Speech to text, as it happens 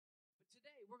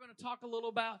we're going to talk a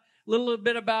little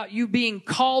bit about you being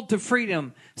called to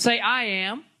freedom. Say, I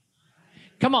am.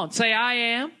 Come on, say, I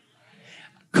am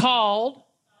called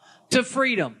to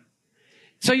freedom.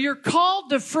 So you're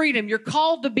called to freedom. You're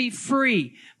called to be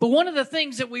free. But one of the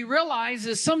things that we realize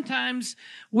is sometimes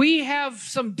we have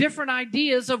some different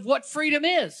ideas of what freedom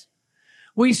is.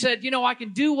 We said, I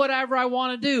can do whatever I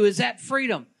want to do. Is that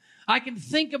freedom? I can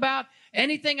think about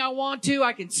anything I want to.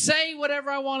 I can say whatever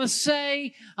I want to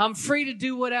say. I'm free to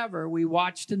do whatever. We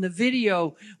watched in the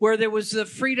video where there was the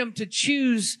freedom to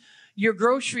choose your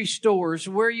grocery stores,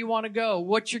 where you want to go,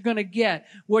 what you're going to get,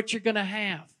 what you're going to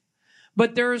have.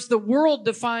 But there's the world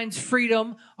defines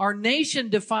freedom, our nation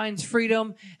defines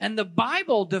freedom, and the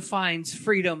Bible defines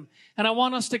freedom. And I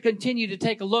want us to continue to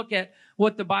take a look at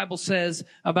what the Bible says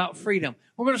about freedom.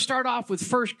 We're going to start off with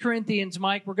 1 Corinthians,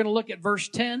 Mike. We're going to look at verse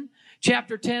 10,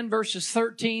 chapter 10, verses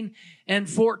 13 and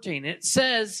 14. It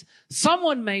says,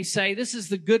 someone may say, this is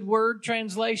the Good Word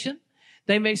translation.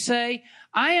 They may say,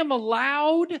 I am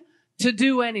allowed to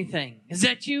do anything. Is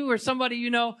that you or somebody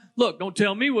you know? Look, don't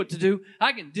tell me what to do.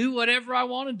 I can do whatever I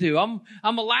want to do.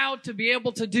 I'm allowed to be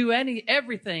able to do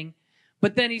everything.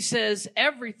 But then he says,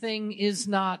 everything is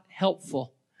not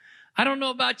helpful. I don't know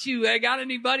about you. I got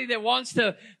anybody that wants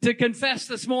to confess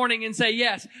this morning and say,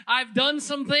 yes, I've done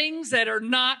some things that are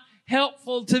not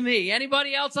helpful to me.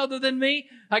 Anybody else other than me?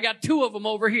 I got two of them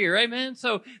over here. Amen.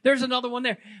 So there's another one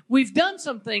there. We've done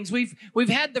some things. We've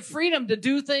had the freedom to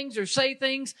do things or say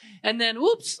things. And then,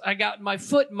 oops, I got my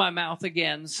foot in my mouth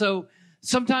again. So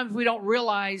sometimes we don't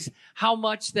realize how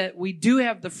much that we do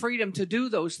have the freedom to do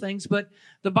those things. But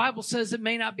the Bible says it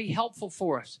may not be helpful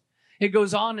for us. It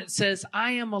goes on. It says,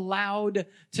 I am allowed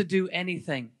to do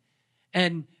anything.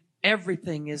 And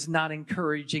everything is not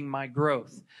encouraging my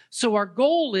growth. So our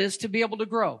goal is to be able to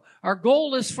grow. Our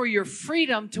goal is for your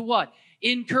freedom to what?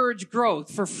 Encourage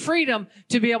growth. For freedom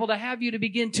to be able to have you to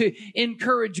begin to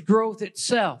encourage growth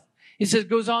itself. It says,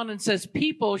 goes on and says,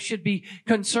 people should be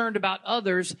concerned about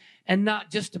others and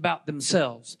not just about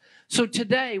themselves. So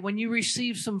today, when you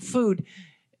receive some food,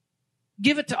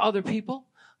 give it to other people.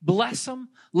 Bless them.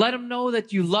 Let them know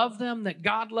that you love them, that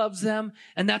God loves them,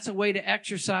 and that's a way to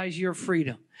exercise your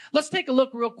freedom. Let's take a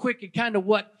look real quick at kind of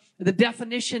what the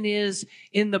definition is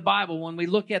in the Bible when we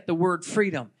look at the word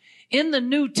freedom. In the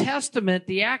New Testament,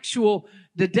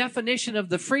 the definition of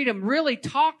the freedom really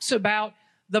talks about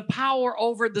the power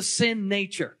over the sin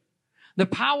nature. The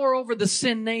power over the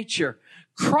sin nature.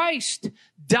 Christ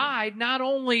died not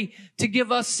only to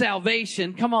give us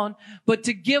salvation, but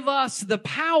to give us the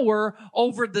power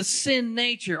over the sin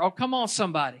nature. Oh, come on,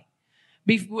 somebody.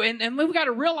 And we've got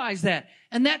to realize that.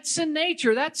 And that sin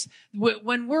nature, that's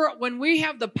when we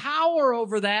have the power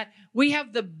over that, we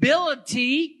have the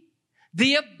ability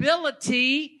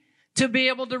to be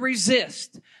able to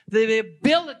resist. The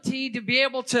ability to be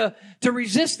able to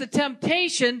resist the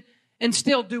temptation and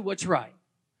still do what's right.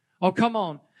 Oh, come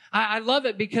on. I love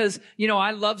it because,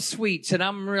 I love sweets and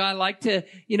I like to,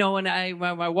 and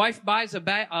my wife buys a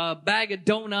bag of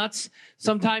donuts.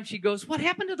 Sometimes she goes, what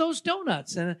happened to those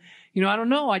donuts? And, I don't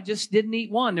know. I just didn't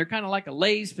eat one. They're kind of like a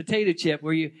Lay's potato chip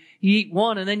where you eat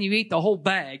one and then you eat the whole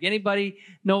bag. Anybody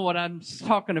know what I'm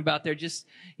talking about there? Just,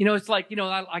 it's like,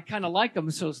 I kind of like them.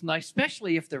 So it's nice,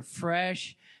 especially if they're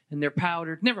fresh. And they're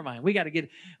powdered. Never mind. We got to get.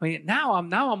 Now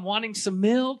I'm wanting some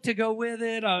milk to go with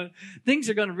it. Things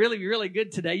are going to really be really good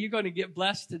today. You're going to get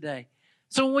blessed today.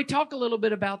 So when we talk a little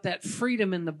bit about that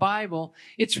freedom in the Bible,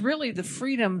 it's really the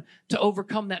freedom to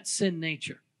overcome that sin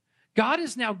nature. God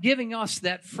is now giving us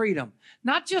that freedom,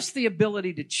 not just the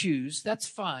ability to choose. That's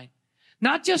fine.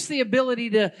 Not just the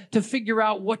ability to figure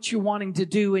out what you're wanting to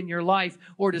do in your life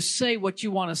or to say what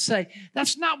you want to say.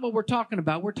 That's not what we're talking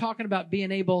about. We're talking about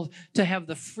being able to have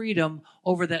the freedom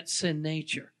over that sin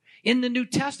nature. In the New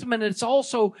Testament, it's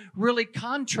also really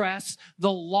contrasts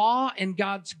the law and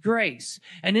God's grace.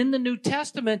 And in the New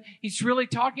Testament, he's really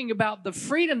talking about the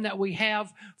freedom that we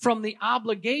have from the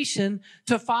obligation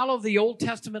to follow the Old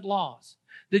Testament laws,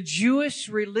 the Jewish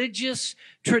religious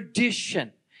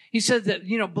tradition. He says that,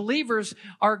 believers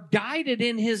are guided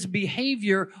in his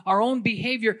behavior, our own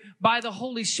behavior, by the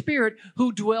Holy Spirit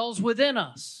who dwells within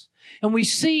us. And we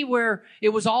see where it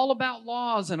was all about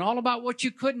laws and all about what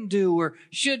you couldn't do or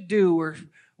should do or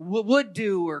would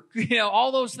do or,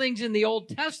 all those things in the Old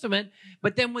Testament.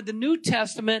 But then with the New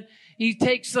Testament, he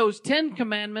takes those 10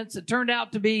 commandments that turned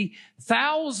out to be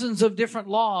thousands of different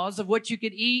laws of what you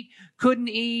could eat, couldn't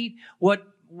eat, what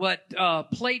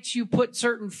plates you put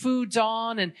certain foods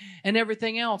on and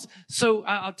everything else. So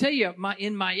I'll tell you,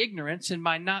 in my ignorance and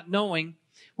my not knowing,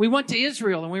 we went to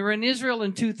Israel and we were in Israel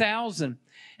in 2000.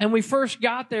 And we first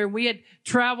got there, we had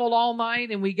traveled all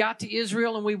night and we got to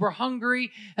Israel and we were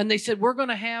hungry and they said, we're going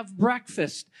to have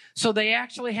breakfast. So they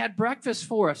actually had breakfast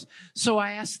for us. So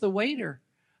I asked the waiter,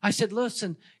 I said,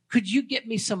 listen, could you get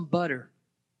me some butter?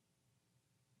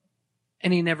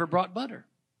 And he never brought butter.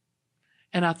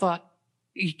 And I thought,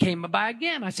 he came by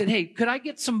again. I said, hey, could I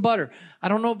get some butter? I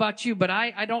don't know about you, but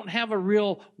I don't have a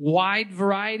real wide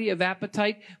variety of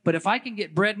appetite. But if I can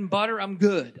get bread and butter, I'm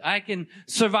good. I can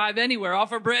survive anywhere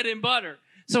off of bread and butter.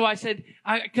 So I said,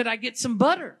 could I get some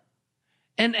butter?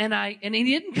 And he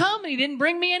didn't come. He didn't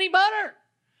bring me any butter.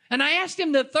 And I asked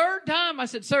him the third time, I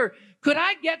said, sir, could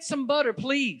I get some butter,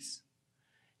 please?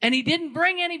 And he didn't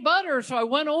bring any butter. So I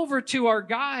went over to our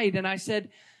guide and I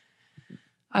said,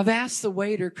 I've asked the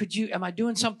waiter, am I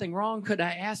doing something wrong? Could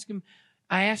I ask him?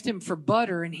 I asked him for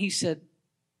butter and he said,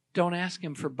 don't ask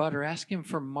him for butter. Ask him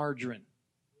for margarine.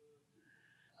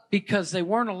 Because they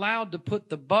weren't allowed to put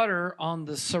the butter on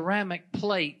the ceramic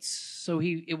plates. So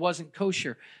it wasn't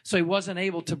kosher. So he wasn't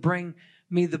able to bring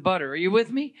me the butter. Are you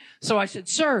with me? So I said,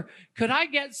 sir, could I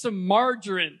get some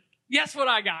margarine? Guess what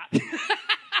I got?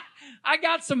 I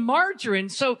got some margarine.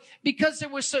 So because there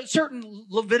was certain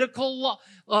Levitical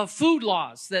food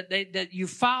laws that you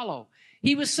follow,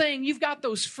 he was saying you've got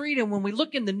those freedom. When we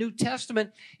look in the New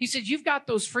Testament, he says you've got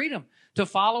those freedom to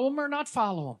follow them or not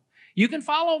follow them. You can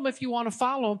follow them if you want to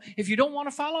follow them. If you don't want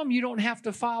to follow them, you don't have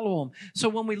to follow them. So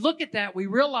when we look at that, we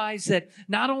realize that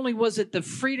not only was it the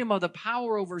freedom of the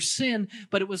power over sin,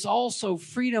 but it was also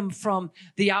freedom from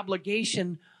the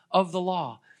obligation of the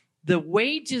law. The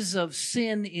wages of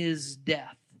sin is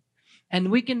death.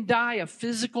 And we can die a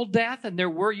physical death. And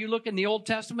you look in the Old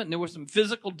Testament, and there was some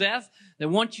physical death. That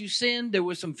once you sinned, there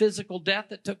was some physical death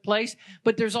that took place.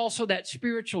 But there's also that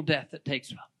spiritual death that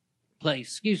takes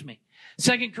place.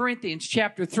 2 Corinthians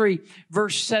chapter 3,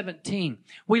 verse 17.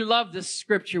 We love this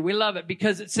scripture. We love it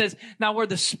because it says, now where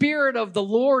the Spirit of the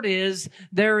Lord is,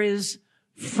 there is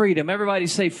freedom. Everybody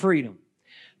say freedom.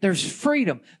 There's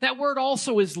freedom. That word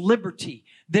also is liberty.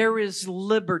 There is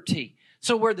liberty.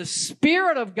 So where the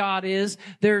Spirit of God is,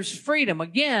 there's freedom.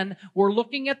 Again, we're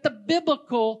looking at the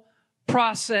biblical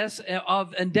process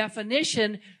and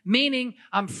definition, meaning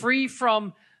I'm free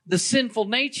from the sinful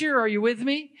nature. Are you with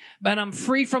me? But I'm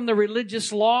free from the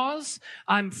religious laws.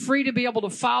 I'm free to be able to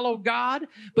follow God.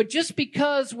 But just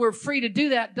because we're free to do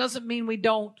that doesn't mean we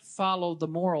don't follow the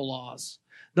moral laws,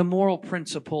 the moral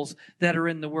principles that are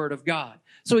in the Word of God.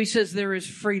 So he says there is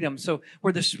freedom. So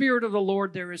where the Spirit of the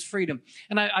Lord, there is freedom.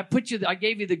 And I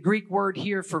gave you the Greek word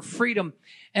here for freedom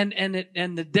and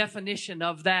the definition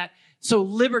of that. So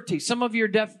liberty. Some of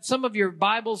your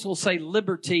Bibles will say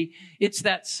liberty. It's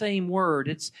that same word.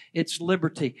 It's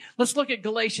liberty. Let's look at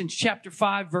Galatians chapter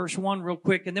 5, verse 1 real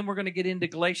quick, and then we're going to get into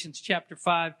Galatians chapter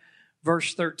 5,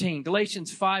 verse 13.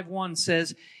 Galatians 5:1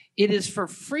 says, it is for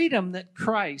freedom that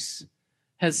Christ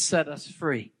has set us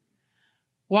free.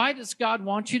 Why does God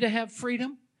want you to have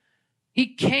freedom?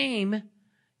 He came,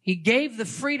 He gave the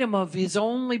freedom of His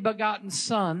only begotten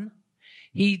Son.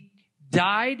 He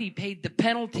died, He paid the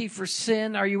penalty for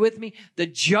sin. Are you with me? The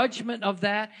judgment of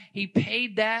that, He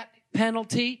paid that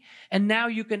penalty, and now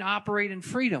you can operate in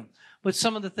freedom. But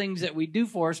some of the things that we do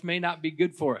for us may not be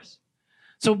good for us.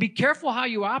 So be careful how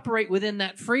you operate within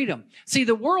that freedom. See,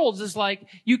 the world is like,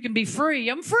 you can be free.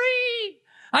 I'm free.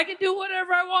 I can do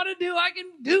whatever I want to do. I can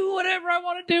do whatever I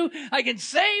want to do. I can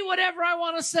say whatever I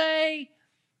want to say.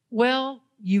 Well,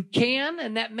 you can,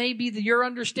 and that may be your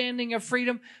understanding of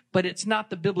freedom, but it's not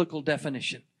the biblical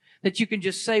definition. That you can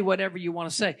just say whatever you want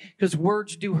to say, because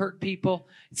words do hurt people.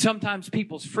 Sometimes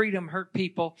people's freedom hurt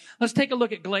people. Let's take a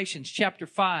look at Galatians chapter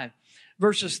 5,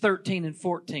 verses 13 and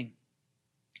 14.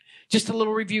 Just a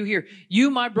little review here.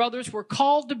 You, my brothers, were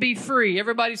called to be free.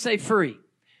 Everybody say free.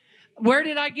 Where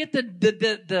did I get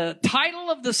the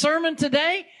title of the sermon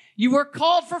today? You were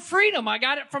called for freedom. I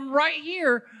got it from right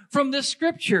here from this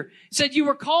scripture. It said you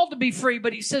were called to be free,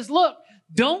 but he says, look,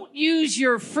 don't use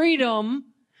your freedom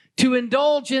to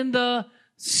indulge in the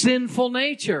sinful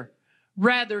nature.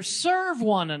 Rather, serve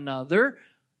one another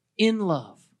in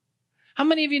love. How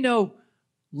many of you know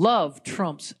love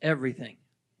trumps everything?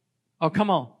 Oh,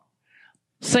 come on.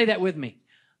 Say that with me.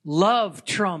 Love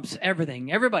trumps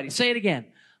everything. Everybody, say it again.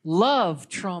 Love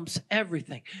trumps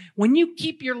everything. When you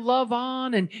keep your love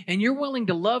on and you're willing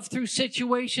to love through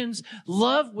situations,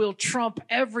 love will trump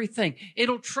everything.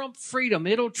 It'll trump freedom.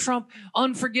 It'll trump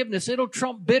unforgiveness. It'll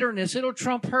trump bitterness. It'll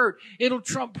trump hurt. It'll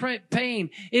trump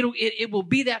pain. It will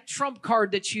be that trump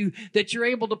card that you're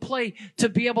able to play to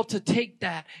be able to take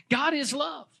that. God is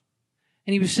love.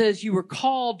 And he says you were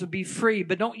called to be free,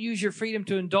 but don't use your freedom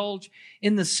to indulge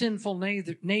in the sinful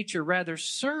nature. Rather,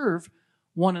 serve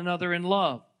one another in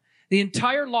love. The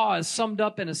entire law is summed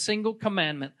up in a single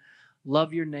commandment.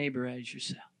 Love your neighbor as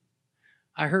yourself.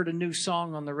 I heard a new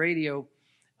song on the radio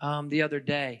the other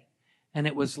day, and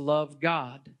it was love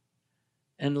God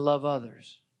and love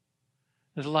others.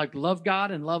 It's like love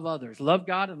God and love others. Love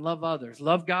God and love others.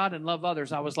 Love God and love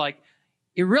others. I was like,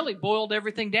 it really boiled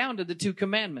everything down to the two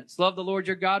commandments. Love the Lord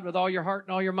your God with all your heart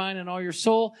and all your mind and all your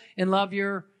soul, and love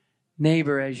your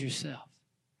neighbor as yourself.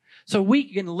 So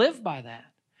we can live by that.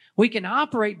 We can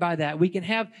operate by that.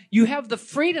 You have the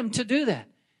freedom to do that.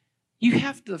 You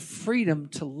have the freedom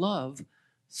to love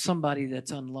somebody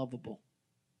that's unlovable.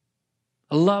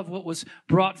 I love what was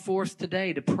brought forth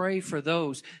today, to pray for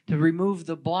those, to remove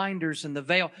the blinders and the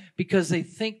veil because they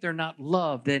think they're not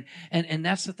loved. And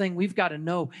that's the thing we've got to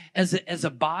know as a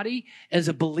body, as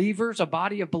a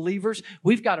body of believers,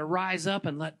 we've got to rise up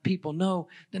and let people know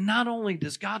that not only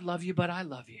does God love you, but I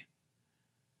love you.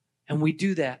 And we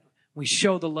do that. We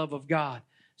show the love of God.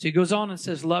 So he goes on and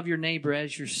says, love your neighbor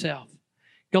as yourself.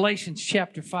 Galatians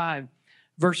chapter 5.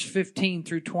 Verse 15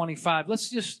 through 25. Let's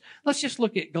just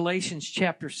look at Galatians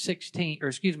chapter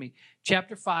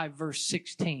 5, verse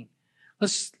 16.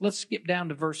 Let's skip down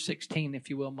to verse 16,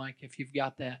 if you will, Mike, if you've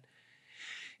got that.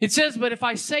 It says, but if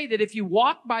I say that if you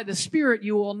walk by the Spirit,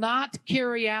 you will not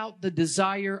carry out the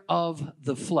desire of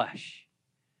the flesh.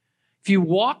 If you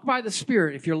walk by the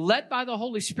Spirit, if you're led by the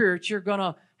Holy Spirit, you're going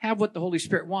to have what the Holy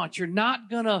Spirit wants. You're not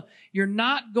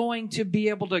going to be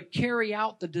able to carry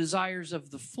out the desires of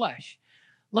the flesh.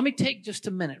 Let me take just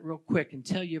a minute real quick and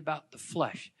tell you about the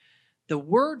flesh. The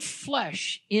word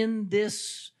flesh in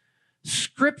this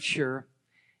scripture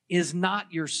is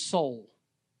not your soul.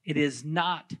 It is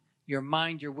not your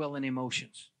mind, your will, and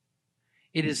emotions.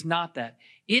 It is not that.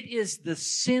 It is the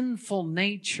sinful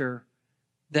nature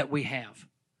that we have.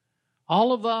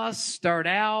 All of us start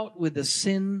out with a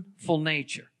sinful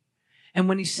nature. And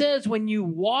when he says when you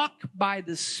walk by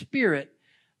the Spirit,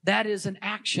 that is an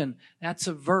action. That's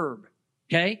a verb.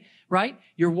 Okay, right?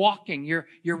 You're walking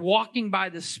by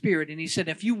the Spirit. And he said,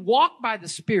 if you walk by the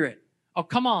Spirit, oh,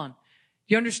 come on.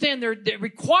 You understand it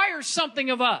requires something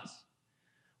of us.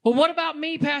 Well, what about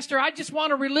me, Pastor? I just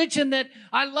want a religion that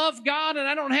I love God and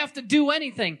I don't have to do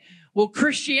anything. Well,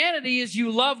 Christianity is you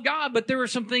love God, but there are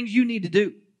some things you need to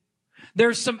do.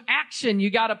 There's some action. You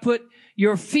got to put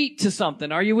your feet to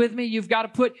something. Are you with me? You've got to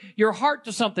put your heart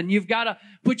to something. You've got to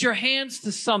put your hands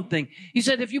to something. He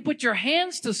said, if you put your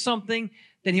hands to something,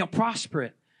 then he'll prosper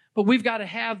it. But we've got to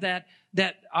have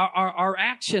our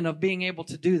action of being able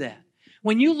to do that.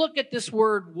 When you look at this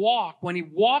word walk, when he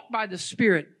walked by the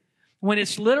Spirit, when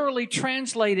it's literally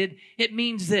translated, it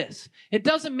means this. It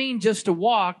doesn't mean just to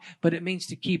walk, but it means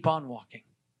to keep on walking.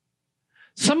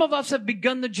 Some of us have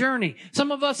begun the journey.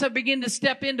 Some of us have begun to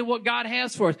step into what God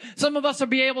has for us. Some of us will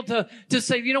be able to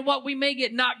say, you know what, we may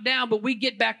get knocked down, but we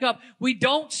get back up. We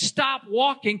don't stop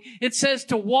walking. It says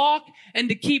to walk and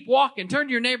to keep walking. Turn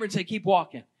to your neighbor and say, keep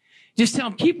walking. Just tell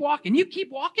them, keep walking. You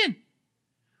keep walking.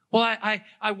 Well,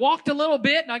 I walked a little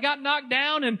bit and I got knocked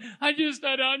down and I'm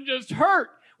just hurt.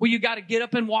 Well, you got to get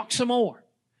up and walk some more.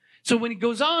 So when he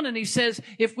goes on and he says,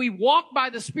 if we walk by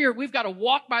the Spirit, we've got to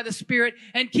walk by the Spirit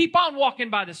and keep on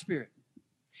walking by the Spirit.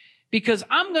 Because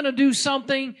I'm going to do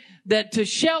something that to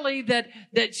Shelley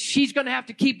that she's going to have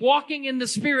to keep walking in the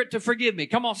Spirit to forgive me.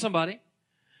 Come on, somebody.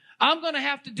 I'm going to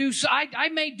have to do, I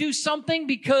may do something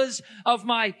because of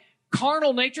my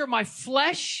carnal nature, my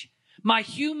flesh, my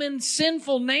human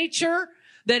sinful nature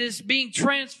that is being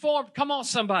transformed. Come on,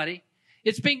 somebody.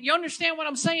 You understand what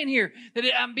I'm saying here? That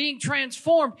I'm being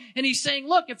transformed. And he's saying,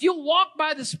 look, if you walk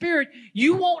by the Spirit,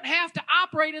 you won't have to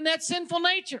operate in that sinful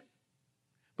nature.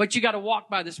 But you got to walk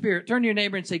by the Spirit. Turn to your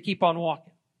neighbor and say, keep on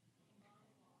walking.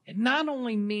 It not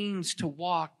only means to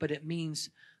walk, but it means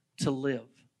to live.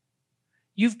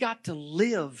 You've got to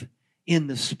live in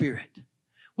the Spirit.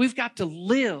 We've got to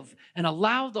live and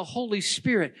allow the Holy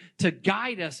Spirit to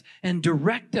guide us and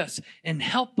direct us and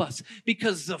help us,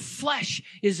 because the flesh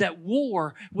is at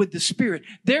war with the Spirit.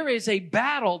 There is a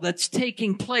battle that's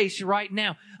taking place right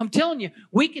now. I'm telling you,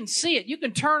 we can see it. You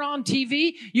can turn on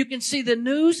TV. You can see the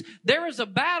news. There is a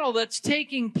battle that's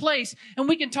taking place, and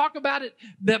we can talk about it,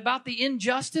 about the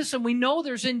injustice, and we know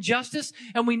there's injustice,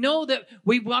 and we know that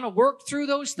we want to work through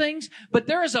those things, but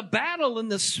there is a battle in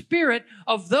the spirit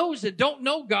of those that don't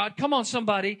know God. Come on,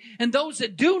 somebody. And those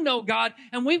that do know God,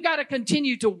 and we've got to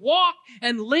continue to walk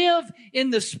and live in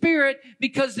the Spirit,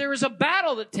 because there is a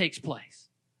battle that takes place.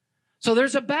 So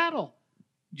there's a battle.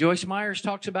 Joyce Myers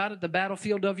talks about it, the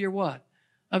battlefield of your what?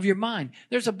 Of your mind.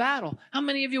 There's a battle. How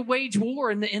many of you wage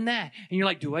war in that? And you're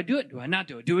like, do I do it? Do I not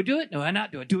do it? Do I do it? Do I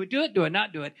not do it? Do I do it? Do I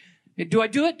not do it? Do I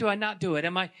do it? Do I not do it?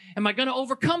 Am I going to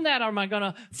overcome that, or am I going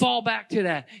to fall back to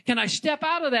that? Can I step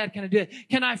out of that? Can I do it?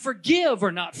 Can I forgive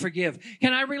or not forgive?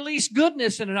 Can I release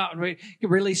goodness and not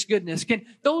release goodness?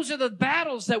 Those are the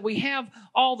battles that we have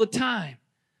all the time.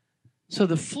 So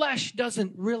the flesh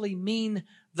doesn't really mean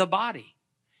the body.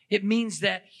 It means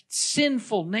that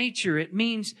sinful nature. It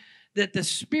means that the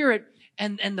spirit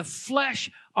and the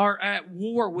flesh are at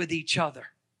war with each other.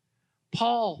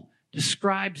 Paul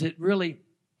describes it really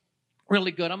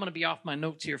good. I'm going to be off my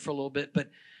notes here for a little bit, but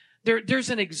there's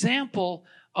an example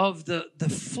of the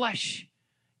flesh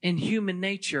in human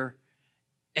nature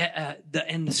and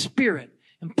the spirit.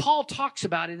 And Paul talks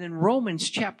about it in Romans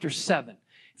chapter 7.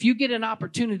 If you get an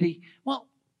opportunity, well,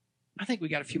 I think we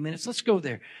got a few minutes. Let's go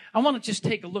there. I want to just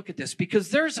take a look at this because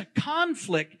there's a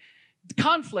conflict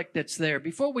that's there.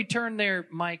 Before we turn there,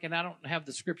 Mike, and I don't have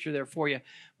the scripture there for you,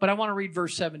 but I want to read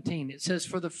verse 17. It says,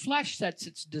 "For the flesh sets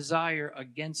its desire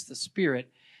against the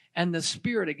spirit, and the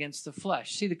spirit against the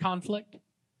flesh." See the conflict?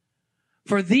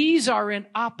 "For these are in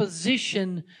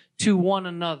opposition to one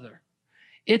another."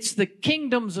 It's the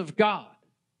kingdoms of God.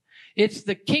 It's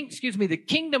the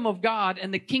kingdom of God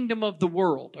and the kingdom of the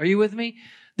world. Are you with me?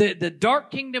 The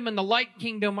dark kingdom and the light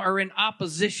kingdom are in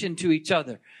opposition to each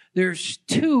other. There's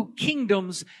two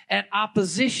kingdoms at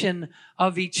opposition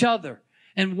of each other.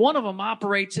 And one of them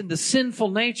operates in the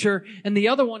sinful nature, and the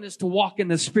other one is to walk in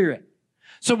the Spirit.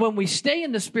 So when we stay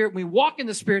in the Spirit, we walk in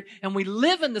the Spirit, and we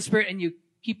live in the Spirit, and you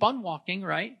keep on walking,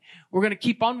 right? We're going to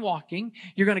keep on walking.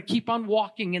 You're going to keep on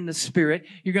walking in the Spirit.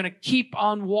 You're going to keep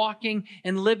on walking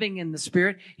and living in the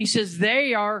Spirit. He says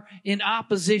they are in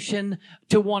opposition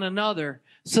to one another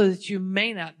so that you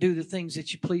may not do the things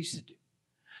that you please to do.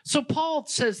 So Paul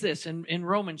says this in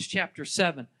Romans chapter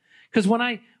 7. Because when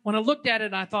I looked at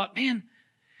it, I thought, man,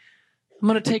 I'm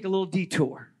going to take a little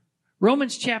detour.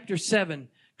 Romans chapter 7,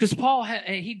 because Paul,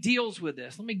 he deals with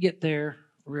this. Let me get there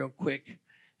real quick.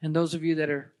 And those of you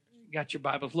that got your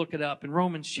Bibles, look it up. In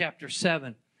Romans chapter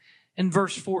 7, in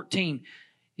verse 14,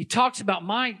 he talks about,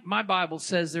 my Bible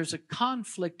says there's a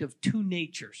conflict of two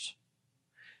natures.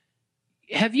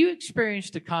 Have you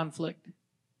experienced a conflict?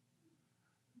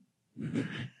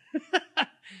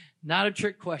 Not a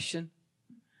trick question.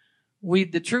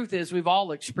 The truth is we've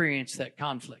all experienced that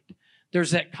conflict.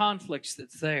 There's that conflict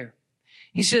that's there.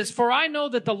 He says, "For I know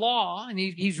that the law," and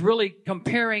he's really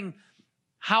comparing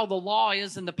how the law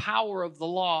is and the power of the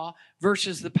law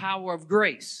versus the power of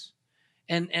grace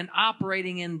and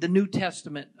operating in the New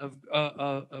Testament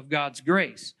of God's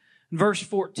grace. Verse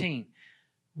 14,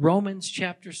 Romans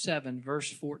chapter 7,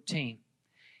 verse 14.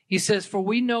 He says, "For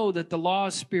we know that the law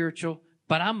is spiritual,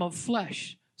 but I'm of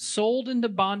flesh, sold into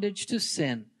bondage to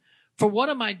sin. For what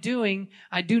am I doing?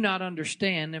 I do not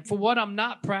understand. And for what I'm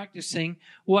not practicing,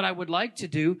 what I would like to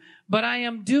do, but I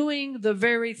am doing the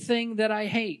very thing that I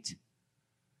hate."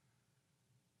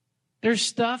 There's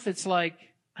stuff, it's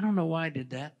like, I don't know why I did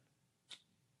that.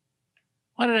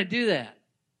 Why did I do that?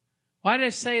 Why did I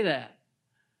say that?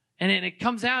 And it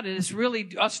comes out, and it's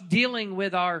really us dealing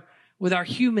with our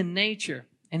human nature.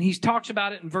 And he talks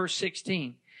about it in verse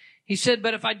 16. He said,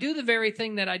 "But if I do the very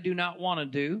thing that I do not want to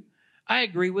do, I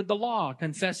agree with the law,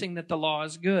 confessing that the law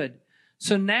is good.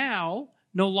 So now,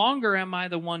 no longer am I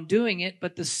the one doing it,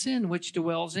 but the sin which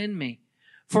dwells in me.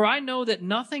 For I know that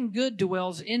nothing good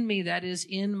dwells in me, that is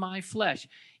in my flesh."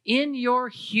 In your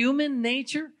human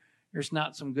nature, there's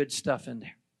not some good stuff in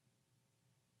there.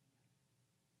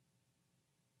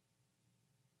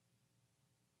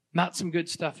 Not some good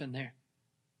stuff in there.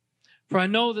 "For I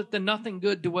know that the nothing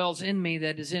good dwells in me,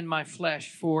 that is in my flesh.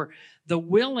 For the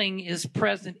willing is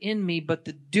present in me, but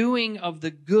the doing of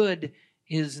the good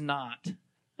is not."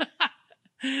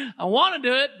 I want to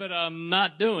do it, but I'm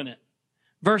not doing it.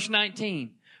 Verse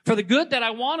 19. "For the good that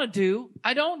I want to do,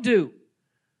 I don't do.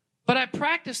 But I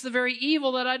practice the very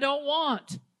evil that I don't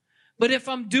want. But if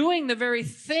I'm doing the very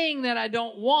thing that I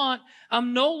don't want,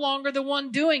 I'm no longer the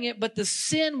one doing it, but the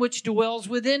sin which dwells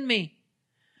within me.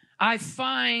 I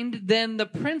find then the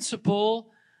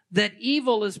principle that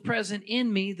evil is present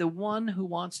in me, the one who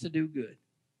wants to do good."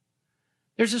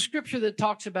 There's a scripture that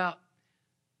talks about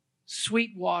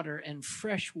sweet water and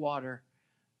fresh water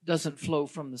doesn't flow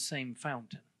from the same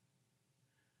fountain.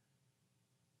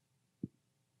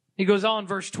 He goes on,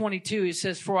 verse 22, he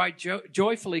says, "For I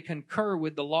joyfully concur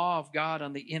with the law of God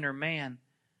on the inner man,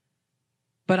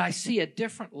 but I see a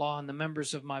different law in the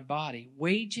members of my body,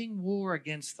 waging war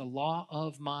against the law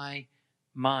of my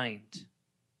mind,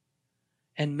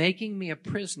 and making me a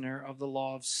prisoner of the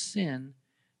law of sin,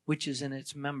 which is in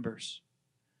its members."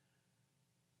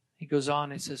 He goes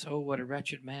on and says, "Oh, what a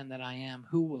wretched man that I am.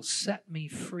 Who will set me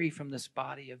free from this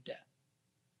body of death?"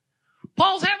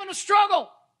 Paul's having a struggle.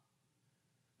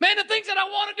 Man, the things that I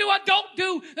want to do, I don't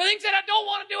do. The things that I don't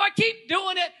want to do, I keep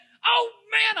doing it. Oh,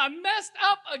 man, I messed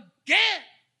up again.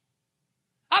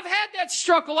 I've had that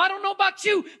struggle. I don't know about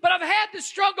you, but I've had the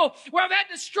struggle where I've had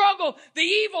to struggle the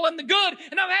evil and the good,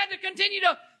 and I've had to continue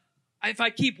to, if I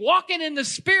keep walking in the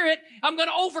Spirit, I'm going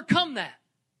to overcome that.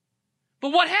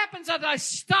 But what happens is I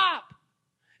stop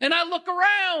and I look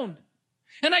around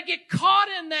and I get caught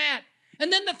in that.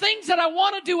 And then the things that I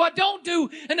want to do, I don't do.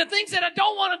 And the things that I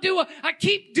don't want to do, I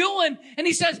keep doing. And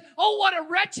he says, oh, what a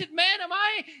wretched man am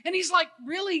I. And he's like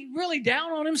really, really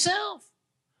down on himself.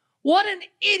 What an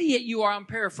idiot you are. I'm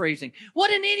paraphrasing.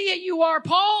 What an idiot you are,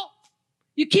 Paul.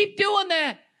 You keep doing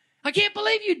that. I can't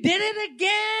believe you did it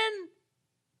again.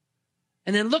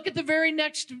 And then look at the very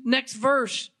next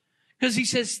verse. Because he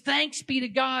says, thanks be to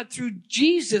God through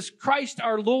Jesus Christ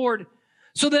our Lord.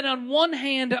 So that on one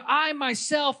hand, I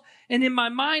myself, and in my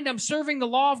mind, I'm serving the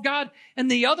law of God, and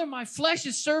the other, my flesh,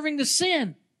 is serving the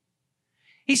sin.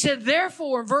 He said,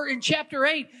 therefore, in chapter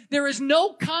 8, there is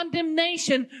no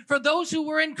condemnation for those who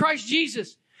were in Christ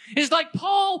Jesus. It's like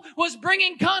Paul was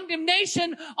bringing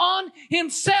condemnation on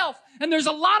himself. And there's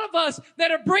a lot of us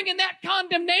that are bringing that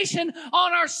condemnation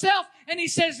on ourselves. And he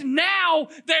says, now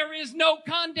there is no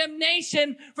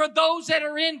condemnation for those that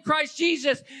are in Christ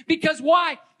Jesus. Because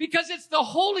why? Because it's the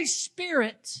Holy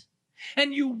Spirit.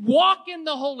 And you walk in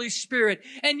the Holy Spirit.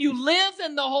 And you live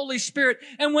in the Holy Spirit.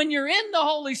 And when you're in the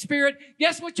Holy Spirit,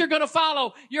 guess what you're going to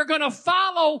follow? You're going to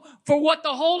follow for what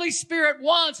the Holy Spirit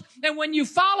wants. And when you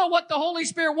follow what the Holy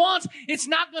Spirit wants, it's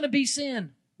not going to be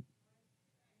sin.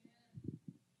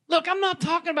 Look, I'm not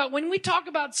talking about, when we talk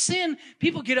about sin,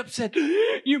 people get upset.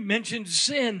 You mentioned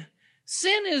sin.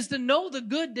 Sin is to know the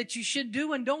good that you should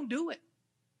do and don't do it.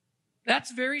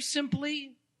 That's very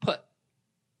simply put.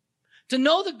 To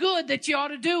know the good that you ought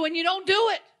to do and you don't do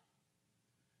it.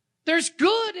 There's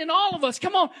good in all of us.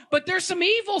 Come on. But there's some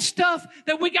evil stuff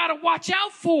that we got to watch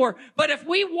out for. But if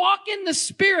we walk in the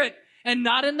Spirit and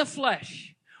not in the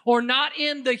flesh or not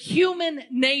in the human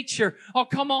nature, oh,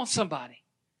 come on, somebody.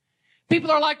 People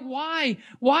are like, why?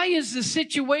 Why is the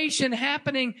situation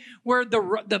happening where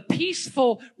the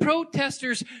peaceful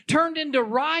protesters turned into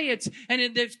riots and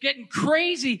it's getting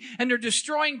crazy and they're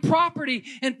destroying property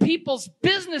and people's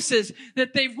businesses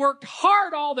that they've worked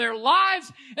hard all their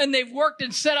lives and they've worked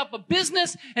and set up a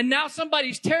business and now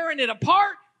somebody's tearing it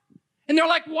apart? And they're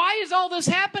like, why is all this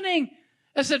happening?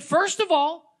 I said, first of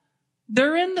all,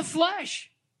 they're in the flesh.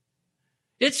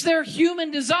 It's their human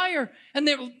desire. And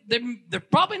they're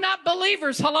probably not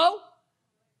believers. Hello?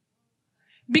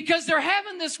 Because they're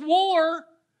having this war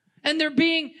and they're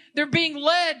being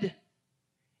led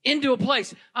into a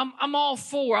place. I'm all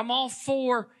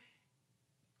for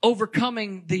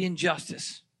overcoming the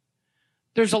injustice.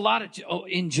 There's a lot of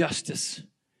injustice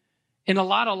in a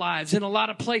lot of lives, in a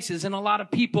lot of places, in a lot of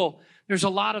people. There's a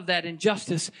lot of that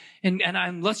injustice.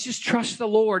 And let's just trust the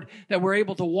Lord that we're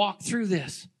able to walk through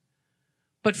this.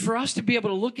 But for us to be able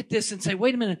to look at this and say,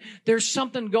 wait a minute, there's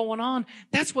something going on.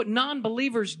 That's what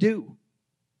non-believers do.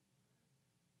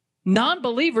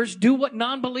 Non-believers do what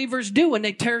non-believers do, and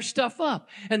they tear stuff up,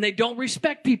 and they don't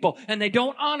respect people, and they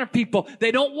don't honor people.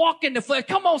 They don't walk in the flesh.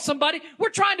 Come on, somebody. We're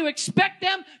trying to expect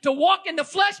them to walk in the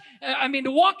flesh,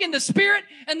 to walk in the Spirit,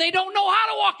 and they don't know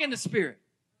how to walk in the Spirit.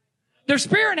 Their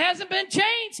spirit hasn't been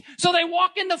changed, so they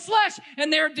walk in the flesh,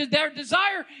 and their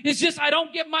desire is just, I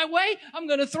don't get my way, I'm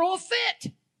going to throw a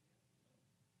fit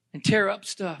and tear up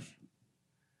stuff.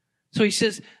 So he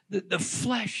says the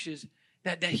flesh is,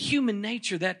 that human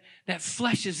nature, that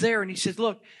flesh is there, and he says,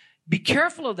 look, be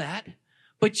careful of that,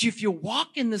 but if you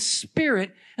walk in the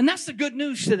Spirit, and that's the good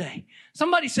news today.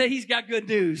 Somebody say he's got good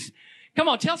news. Come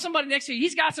on, tell somebody next to you,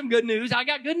 he's got some good news. I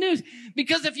got good news.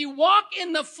 Because if you walk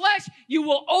in the flesh, you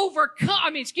will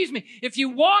if you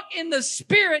walk in the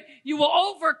Spirit, you will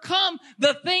overcome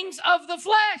the things of the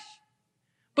flesh.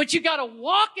 But you got to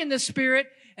walk in the Spirit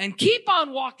and keep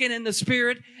on walking in the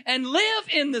Spirit and live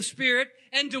in the Spirit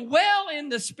and dwell in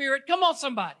the Spirit. Come on,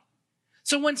 somebody.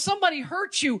 So when somebody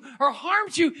hurts you or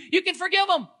harms you, you can forgive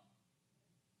them.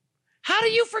 How do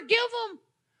you forgive them?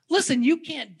 Listen, you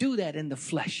can't do that in the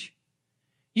flesh.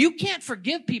 You can't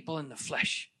forgive people in the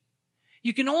flesh.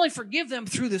 You can only forgive them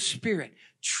through the Spirit.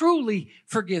 Truly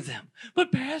forgive them.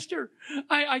 But Pastor,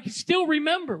 I can still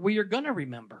remember. Well, you're going to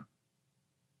remember.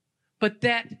 But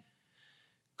that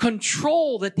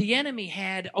control that the enemy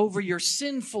had over your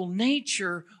sinful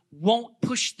nature won't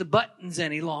push the buttons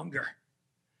any longer.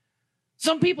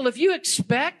 Some people, if you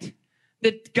expect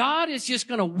that God is just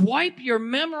going to wipe your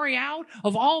memory out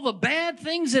of all the bad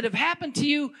things that have happened to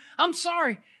you, I'm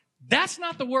sorry. That's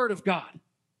not the Word of God.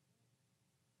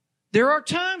 There are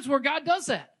times where God does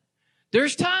that.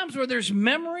 There's times where there's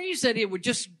memories that it would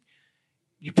just,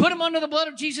 you put them under the blood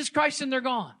of Jesus Christ and they're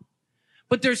gone.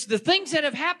 But there's the things that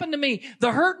have happened to me,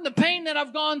 the hurt and the pain that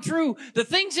I've gone through, the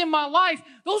things in my life,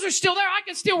 those are still there. I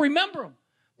can still remember them.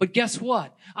 But guess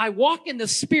what? I walk in the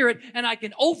Spirit and I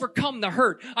can overcome the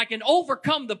hurt. I can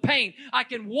overcome the pain. I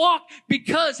can walk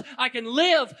because I can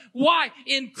live. Why?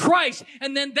 In Christ.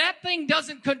 And then that thing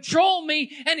doesn't control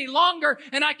me any longer.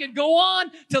 And I can go on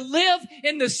to live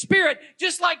in the Spirit,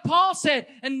 just like Paul said.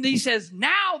 And he says,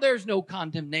 now there's no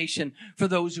condemnation for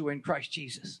those who are in Christ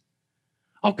Jesus.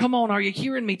 Oh, come on. Are you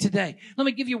hearing me today? Let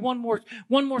me give you one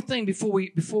more thing before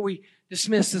we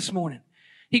dismiss this morning.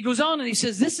 He goes on and he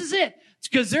says, this is it. It's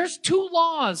because there's two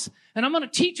laws, and I'm going to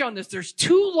teach on this. There's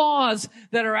two laws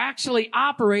that are actually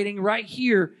operating right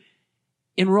here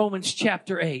in Romans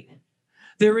chapter 8.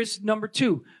 There is number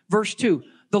 2, verse 2.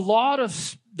 The law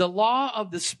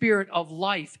of the Spirit of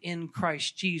life in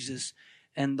Christ Jesus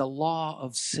and the law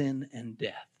of sin and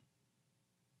death.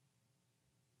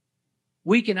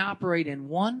 We can operate in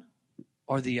one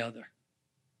or the other.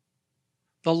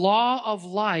 The law of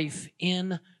life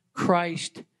in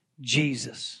Christ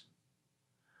Jesus.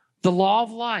 The law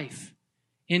of life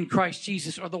in Christ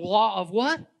Jesus, or the law of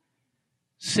what?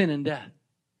 Sin and death.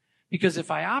 Because if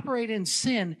I operate in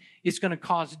sin, it's going to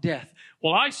cause death.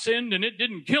 Well, I sinned and it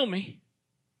didn't kill me.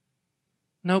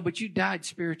 No, but you died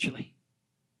spiritually.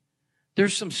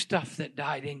 There's some stuff that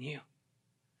died in you.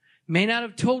 May not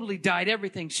have totally died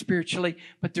everything spiritually,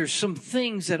 but there's some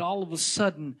things that all of a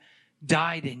sudden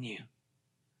died in you.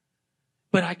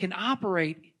 But I can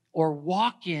operate or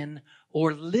walk in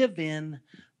or live in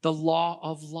the law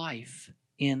of life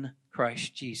in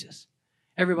Christ Jesus.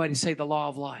 Everybody say the law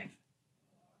of life.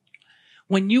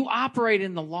 When you operate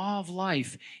in the law of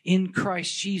life in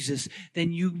Christ Jesus,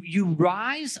 then you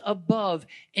rise above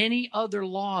any other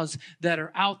laws that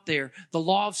are out there. The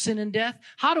law of sin and death.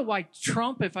 How do I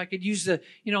trump, if I could use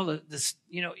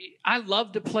I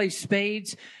love to play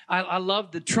spades. I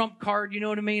love the trump card, you know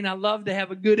what I mean? I love to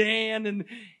have a good hand. And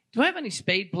do I have any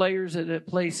spade players at a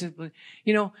place?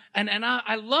 You know, and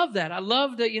I love that. I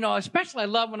love that, especially I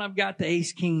love when I've got the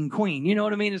ace, king, queen. You know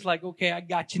what I mean? It's like, okay, I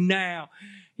got you now.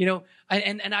 You know,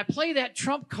 and I play that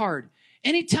trump card.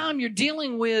 Anytime you're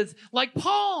dealing with, like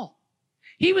Paul,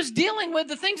 he was dealing with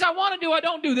the things I want to do, I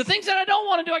don't do. The things that I don't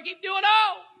want to do, I keep doing.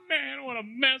 Oh, man, what a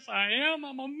mess I am.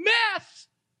 I'm a mess.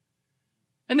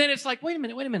 And then it's like, wait a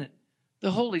minute.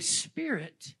 The Holy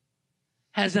Spirit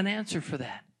has an answer for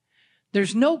that.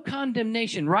 There's no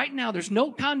condemnation. Right now, there's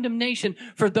no condemnation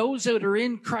for those that are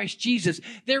in Christ Jesus.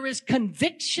 There is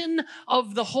conviction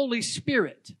of the Holy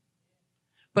Spirit.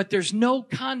 But there's no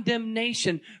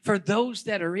condemnation for those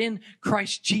that are in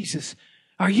Christ Jesus.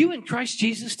 Are you in Christ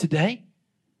Jesus today?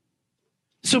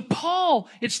 So Paul,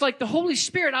 it's like the Holy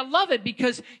Spirit. I love it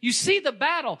because you see the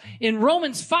battle in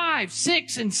Romans 5,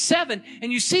 6, and 7.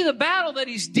 And you see the battle that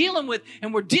he's dealing with.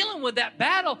 And we're dealing with that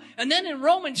battle. And then in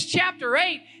Romans chapter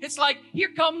 8, it's like,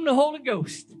 here comes the Holy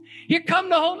Ghost. Here comes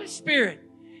the Holy Spirit.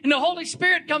 And the Holy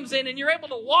Spirit comes in and you're able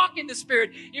to walk in the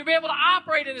Spirit. You'll be able to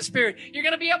operate in the Spirit. You're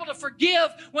going to be able to forgive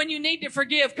when you need to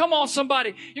forgive. Come on,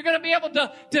 somebody. You're going to be able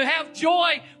to have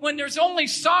joy when there's only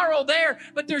sorrow there.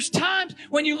 But there's times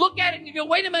when you look at it and you go,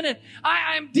 wait a minute,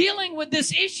 I'm dealing with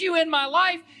this issue in my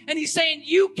life. And he's saying,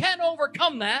 you can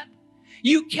overcome that.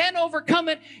 You can overcome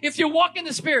it if you walk in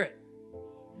the Spirit.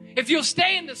 If you'll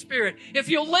stay in the Spirit, if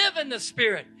you'll live in the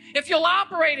Spirit, if you'll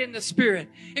operate in the Spirit,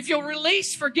 if you'll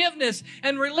release forgiveness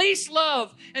and release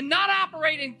love and not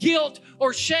operate in guilt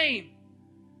or shame.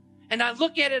 And I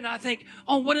look at it and I think,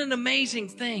 oh, what an amazing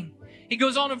thing. He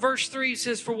goes on in verse 3, he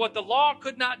says, for what the law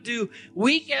could not do,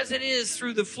 weak as it is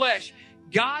through the flesh,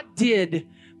 God did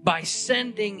by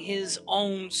sending his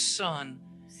own Son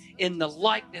in the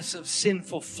likeness of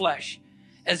sinful flesh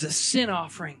as a sin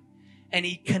offering. And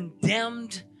he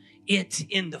condemned it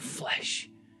in the flesh.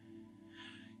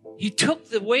 He took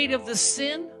the weight of the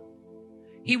sin.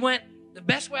 He went, the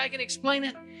best way I can explain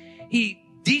it, he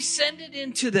descended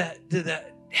into the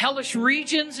hellish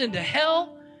regions, into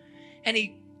hell, and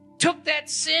he took that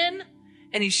sin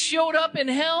and he showed up in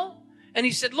hell and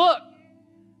he said, look,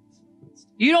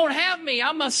 you don't have me.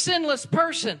 I'm a sinless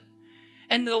person.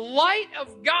 And the light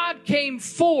of God came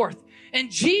forth. And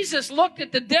Jesus looked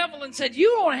at the devil and said, you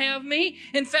don't have me.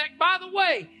 In fact, by the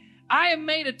way, I have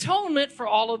made atonement for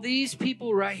all of these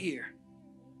people right here.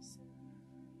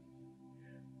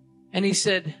 And he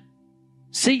said,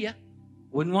 see ya.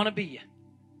 Wouldn't want to be ya.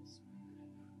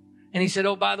 And he said,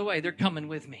 oh, by the way, they're coming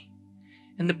with me.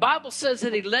 And the Bible says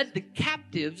that he led the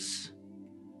captives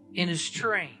in his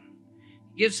train.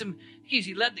 Gives him keys.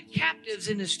 He led the captives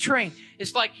in his train.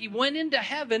 It's like he went into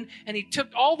heaven and he took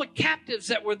all the captives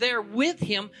that were there with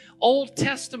him, Old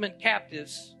Testament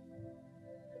captives.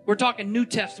 We're talking New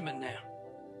Testament now.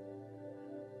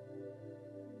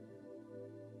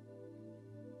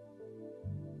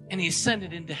 And he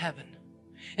ascended into heaven.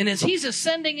 And as he's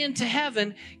ascending into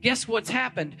heaven, guess what's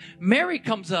happened? Mary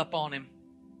comes up on him.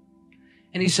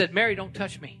 And he said, Mary, don't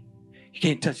touch me. You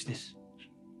can't touch this.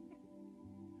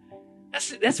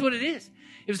 That's what it is.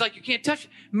 It was like, you can't touch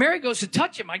it. Mary goes to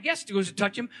touch him. I guess she goes to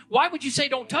touch him. Why would you say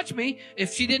don't touch me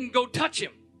if she didn't go touch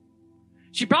him?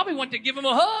 She probably wanted to give him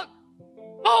a hug.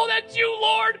 Oh, that's you,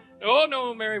 Lord. Oh,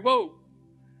 no, Mary, whoa.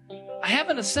 I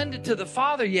haven't ascended to the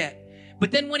Father yet.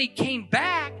 But then when he came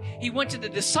back, he went to the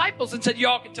disciples and said,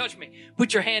 y'all can touch me.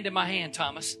 Put your hand in my hand,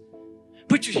 Thomas.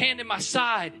 Put your hand in my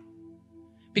side.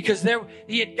 Because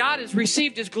God has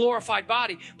received his glorified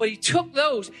body. But he took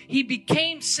those. He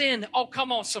became sin. Oh,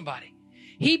 come on, somebody.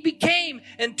 He became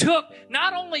and took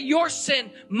not only your sin,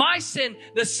 my sin,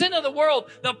 the sin of the world,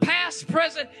 the past,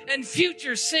 present, and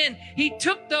future sin. He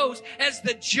took those as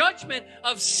the judgment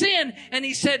of sin. And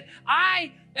he said,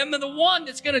 I am the one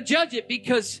that's going to judge it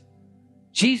because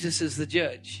Jesus is the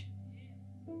judge.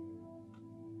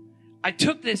 I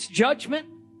took this judgment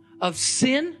of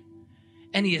sin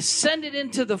and he ascended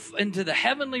into the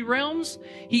heavenly realms.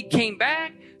 He came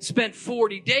back, spent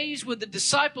 40 days with the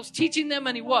disciples, teaching them,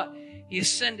 and he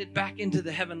ascended back into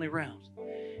the heavenly realms.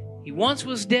 He once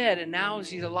was dead, and now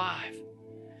he's alive.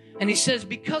 And he says,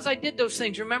 because I did those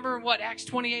things, remember what, Acts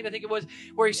 28, I think it was,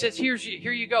 where he says, here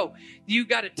you go. You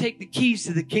got to take the keys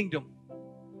to the kingdom.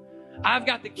 I've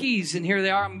got the keys, and here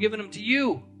they are. I'm giving them to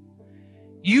you.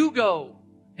 You go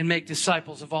and make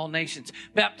disciples of all nations,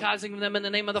 baptizing them in the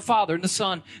name of the Father and the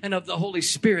Son and of the Holy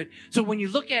Spirit. So when you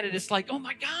look at it, it's like, oh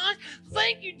my God,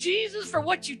 thank you, Jesus, for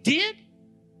what you did.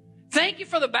 Thank you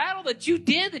for the battle that you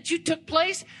did, that you took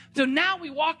place. So now we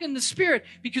walk in the Spirit.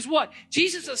 Because what?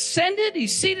 Jesus ascended.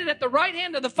 He's seated at the right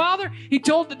hand of the Father. He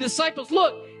told the disciples,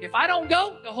 look, if I don't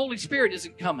go, the Holy Spirit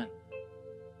isn't coming.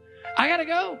 I got to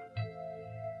go.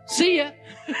 See ya.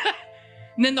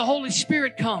 And then the Holy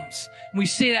Spirit comes. We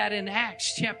see that in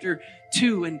Acts chapter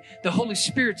 2. And the Holy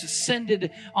Spirit's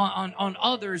ascended on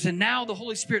others. And now the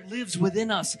Holy Spirit lives within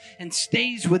us and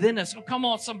stays within us. Oh, come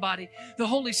on, somebody. The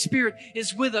Holy Spirit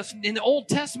is with us. In the Old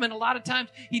Testament, a lot of times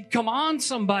he'd come on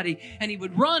somebody and he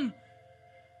would run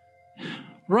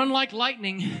like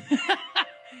lightning.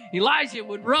 Elijah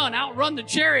would outrun the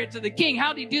chariots of the king.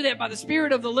 How did he do that? By the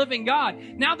Spirit of the living God.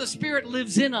 Now the Spirit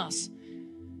lives in us.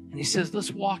 And he says,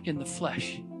 let's walk in the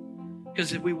flesh.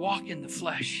 Because if we walk in the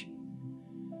flesh,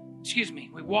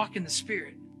 we walk in the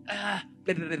Spirit.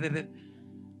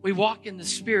 We walk in the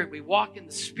Spirit. We walk in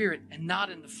the Spirit and not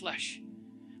in the flesh.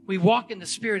 We walk in the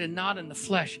Spirit and not in the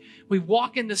flesh. We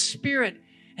walk in the Spirit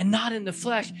and not in the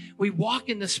flesh. We walk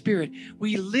in the Spirit.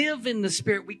 We live in the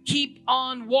Spirit. We keep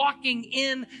on walking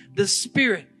in the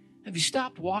Spirit. Have you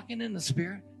stopped walking in the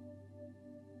Spirit?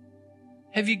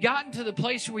 Have you gotten to the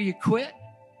place where you quit?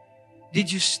 Did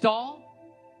you stall?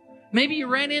 Maybe you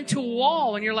ran into a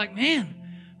wall and you're like, man,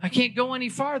 I can't go any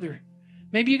farther.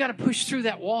 Maybe you got to push through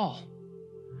that wall.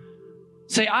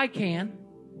 Say, I can.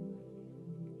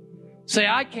 Say,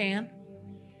 I can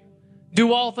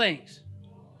do all things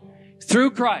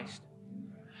through Christ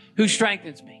who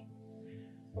strengthens me.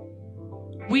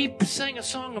 We sang a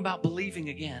song about believing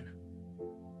again.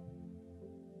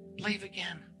 Believe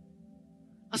again.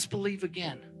 Let's believe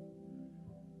again.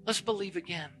 Let's believe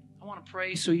again. I want to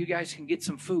pray so you guys can get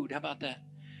some food. How about that?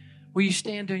 Will you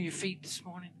stand on your feet this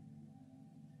morning?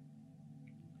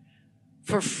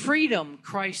 For freedom,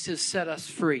 Christ has set us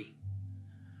free.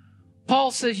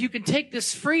 Paul says you can take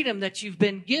this freedom that you've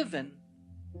been given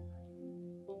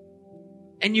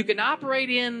and you can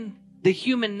operate in the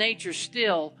human nature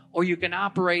still, or you can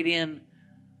operate in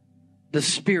the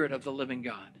Spirit of the living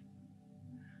God.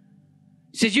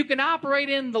 He says you can operate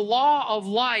in the law of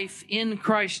life in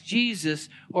Christ Jesus,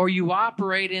 or you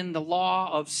operate in the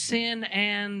law of sin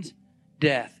and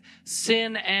death.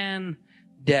 Sin and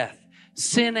death.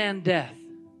 Sin and death.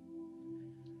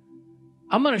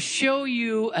 I'm going to show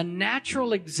you a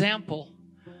natural example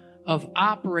of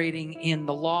operating in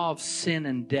the law of sin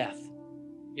and death.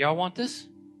 Y'all want this?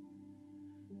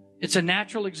 It's a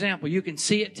natural example. You can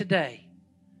see it today.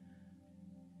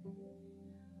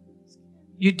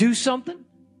 You do something,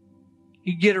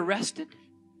 you get arrested,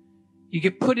 you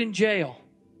get put in jail.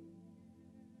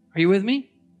 Are you with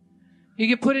me? You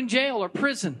get put in jail or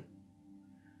prison.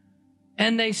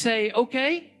 And they say,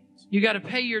 okay, you got to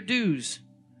pay your dues.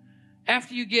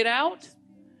 After you get out,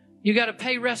 you got to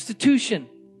pay restitution.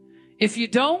 If you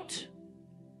don't,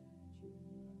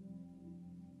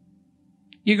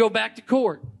 You go back to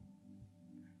court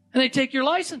and they take your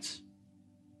license.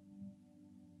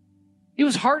 It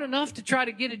was hard enough to try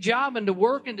to get a job and to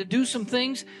work and to do some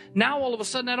things. Now all of a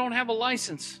sudden I don't have a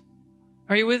license.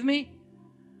 Are you with me?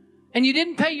 And you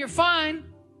didn't pay your fine.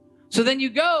 So then you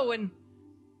go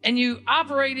and you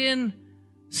operate in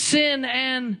sin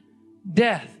and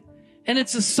death. And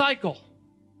it's a cycle.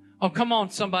 Oh, come on,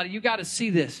 somebody. You got to see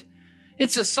this.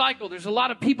 It's a cycle. There's a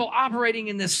lot of people operating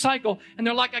in this cycle, and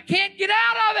they're like, I can't get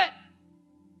out of it.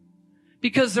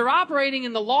 Because they're operating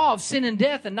in the law of sin and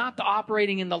death and not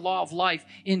operating in the law of life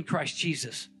in Christ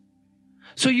Jesus.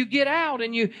 So you get out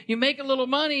and you make a little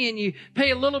money and you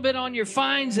pay a little bit on your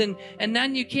fines and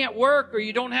then you can't work or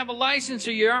you don't have a license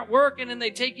or you aren't working and they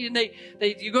take you and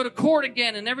you go to court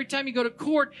again. And every time you go to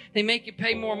court, they make you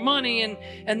pay more money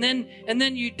and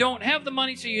then you don't have the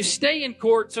money, so you stay in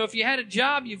court. So if you had a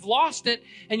job, you've lost it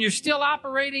and you're still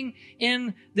operating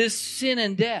in this sin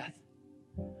and death.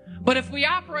 But if we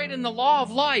operate in the law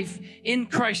of life in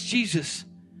Christ Jesus,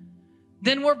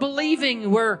 then we're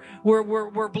believing,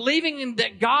 we're believing in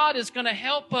that God is going to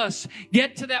help us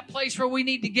get to that place where we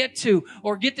need to get to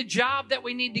or get the job that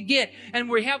we need to get. And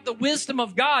we have the wisdom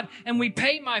of God and we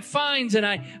pay my fines and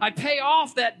I pay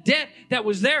off that debt that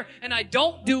was there and I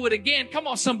don't do it again. Come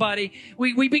on, somebody.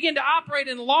 We begin to operate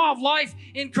in the law of life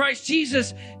in Christ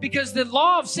Jesus because the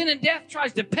law of sin and death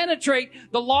tries to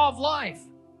penetrate the law of life.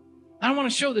 I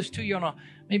want to show this to you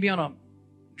maybe on a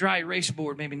dry erase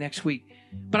board maybe next week.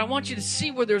 But I want you to see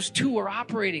where there's two are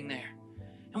operating there.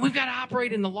 And we've got to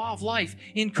operate in the law of life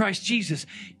in Christ Jesus.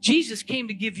 Jesus came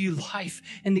to give you life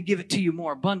and to give it to you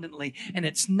more abundantly. And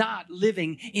it's not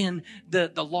living in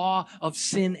the law of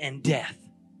sin and death.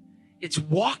 It's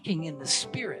walking in the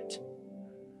Spirit.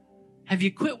 Have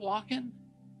you quit walking?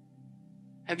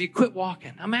 Have you quit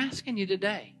walking? I'm asking you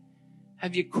today.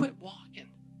 Have you quit walking?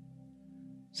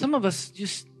 Some of us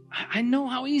I know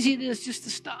how easy it is just to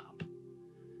stop.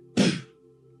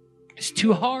 It's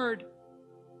too hard.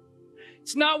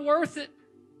 It's not worth it.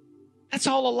 That's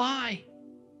all a lie.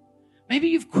 Maybe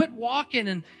you've quit walking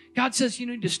and God says you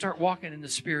need to start walking in the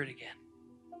Spirit again.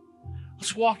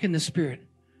 Let's walk in the Spirit.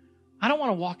 I don't want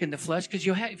to walk in the flesh because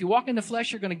if you walk in the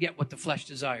flesh, you're going to get what the flesh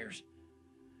desires.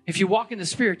 If you walk in the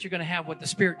Spirit, you're going to have what the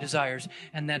Spirit desires.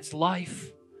 And that's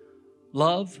life,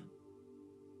 love,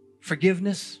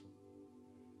 forgiveness,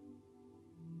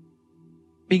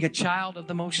 being a child of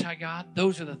the Most High God.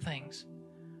 Those are the things.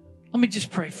 Let me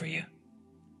just pray for you.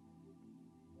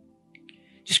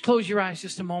 Just close your eyes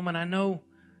just a moment. I know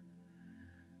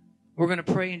we're going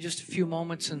to pray in just a few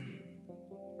moments, and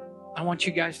I want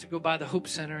you guys to go by the Hope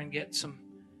Center and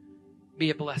be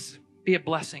a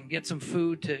blessing. Get some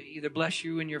food to either bless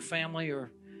you and your family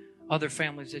or other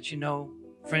families that you know,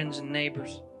 friends and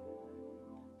neighbors.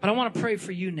 But I want to pray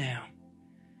for you now.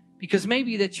 Because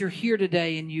maybe that you're here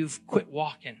today and you've quit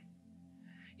walking.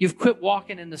 You've quit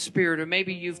walking in the Spirit, or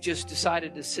maybe you've just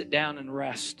decided to sit down and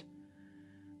rest.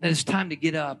 That it's time to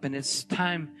get up and it's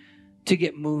time to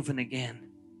get moving again.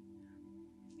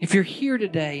 If you're here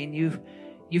today and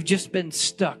you've just been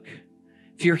stuck,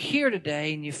 if you're here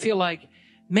today and you feel like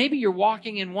maybe you're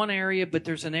walking in one area, but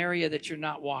there's an area that you're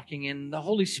not walking in, the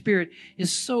Holy Spirit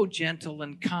is so gentle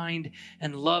and kind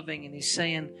and loving, and He's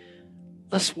saying,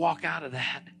 let's walk out of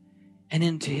that and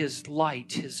into His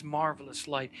light, His marvelous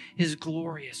light, His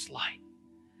glorious light.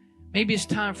 Maybe it's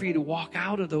time for you to walk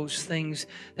out of those things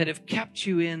that have kept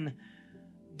you in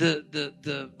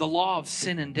the law of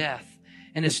sin and death.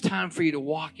 And it's time for you to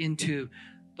walk into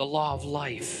the law of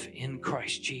life in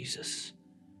Christ Jesus.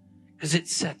 Because it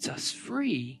sets us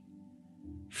free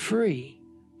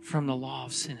from the law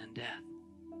of sin and death.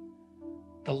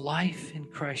 The life in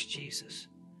Christ Jesus.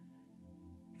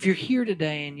 If you're here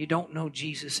today and you don't know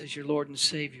Jesus as your Lord and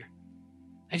Savior,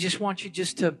 I just want you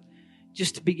just to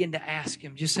begin to ask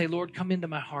Him. Just say, Lord, come into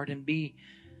my heart and be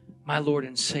my Lord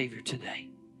and Savior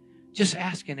today. Just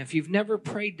ask Him. If you've never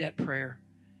prayed that prayer,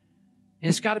 and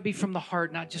it's got to be from the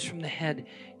heart, not just from the head.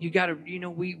 You got to, we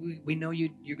know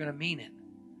you're going to mean it.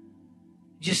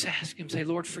 Just ask Him. Say,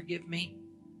 Lord, forgive me.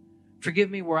 Forgive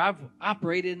me where I've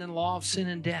operated in the law of sin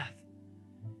and death.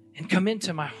 And come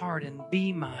into my heart and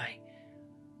be my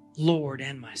Lord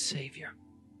and my Savior.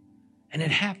 And it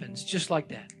happens just like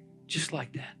that. Just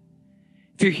like that.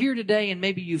 If you're here today and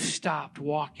maybe you've stopped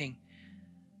walking,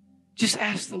 just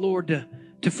ask the Lord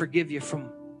to forgive you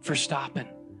for stopping.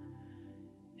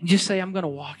 And just say, I'm going to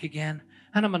walk again.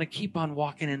 And I'm going to keep on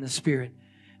walking in the Spirit.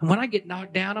 And when I get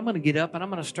knocked down, I'm going to get up and I'm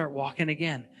going to start walking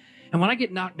again. And when I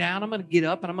get knocked down, I'm going to get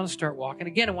up and I'm going to start walking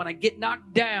again. And when I get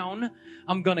knocked down,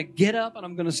 I'm going to get up and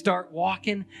I'm going to start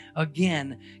walking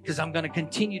again, because I'm going to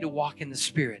continue to walk in the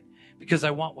Spirit. because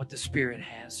I want what the Spirit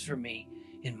has for me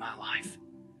in my life.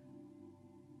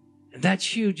 And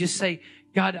that's you. Just say,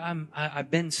 God, I've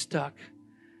been stuck.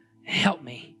 Help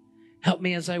me. Help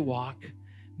me as I walk.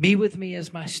 Be with me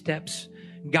as my steps.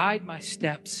 Guide my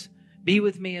steps. Be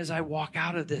with me as I walk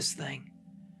out of this thing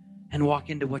and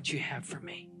walk into what you have for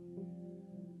me.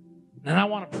 And I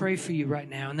want to pray for you right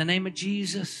now. In the name of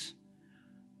Jesus,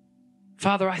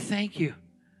 Father, I thank you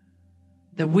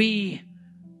that we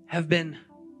have been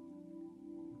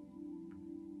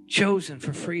chosen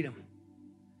for freedom.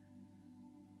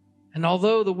 And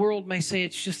although the world may say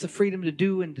it's just the freedom to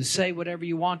do and to say whatever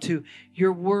you want to,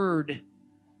 your word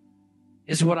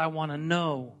is what I want to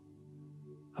know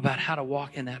about how to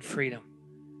walk in that freedom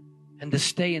and to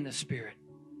stay in the Spirit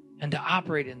and to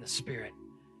operate in the Spirit.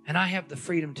 And I have the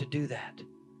freedom to do that.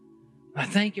 I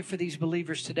thank you for these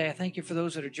believers today. I thank you for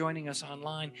those that are joining us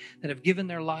online that have given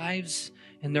their lives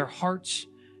and their hearts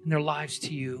and their lives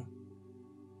to you.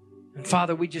 And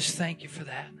Father, we just thank you for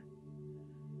that.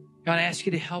 God, I ask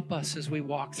you to help us as we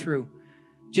walk through,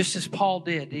 just as Paul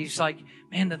did. He's like,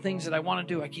 man, the things that I want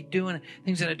to do, I keep doing it.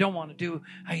 Things that I don't want to do,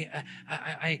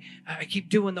 I keep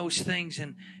doing those things.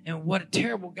 And what a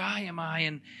terrible guy am I?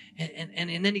 And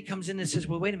then he comes in and says,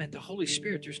 well, wait a minute, the Holy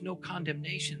Spirit, there's no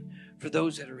condemnation for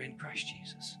those that are in Christ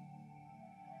Jesus.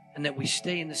 And that we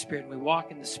stay in the Spirit and we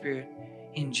walk in the Spirit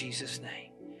in Jesus'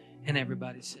 name. And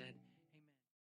everybody said,